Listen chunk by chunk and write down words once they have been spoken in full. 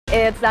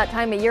It's that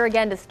time of year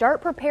again to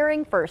start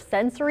preparing for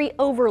sensory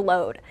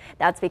overload.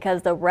 That's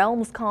because the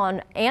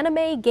RealmsCon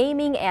Anime,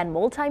 Gaming, and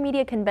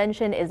Multimedia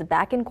Convention is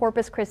back in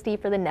Corpus Christi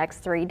for the next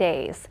 3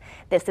 days.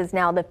 This is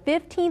now the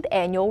 15th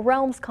annual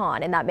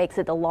RealmsCon, and that makes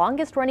it the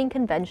longest running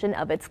convention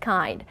of its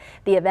kind.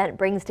 The event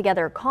brings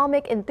together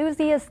comic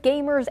enthusiasts,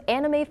 gamers,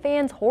 anime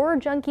fans, horror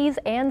junkies,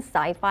 and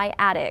sci-fi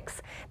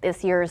addicts.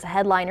 This year's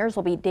headliners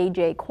will be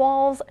DJ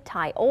Qualls,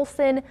 Ty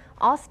Olsson,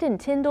 Austin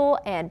Tyndall,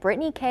 and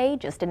Brittany Kay,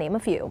 just to name a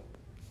few.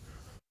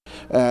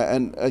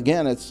 And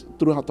again, it's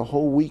throughout the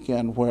whole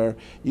weekend where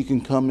you can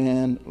come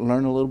in,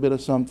 learn a little bit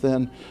of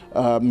something,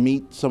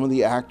 meet some of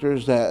the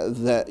actors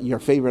that your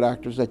favorite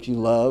actors that you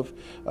love.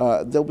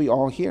 They'll be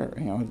all here.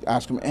 You know,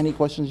 ask them any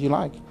questions you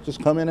like.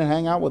 Just come in and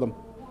hang out with them.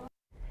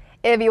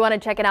 If you want to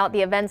check it out,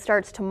 the event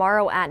starts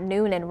tomorrow at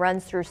noon and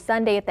runs through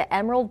Sunday at the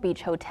Emerald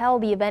Beach Hotel.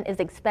 The event is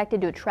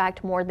expected to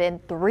attract more than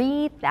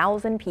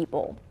 3,000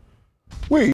 people.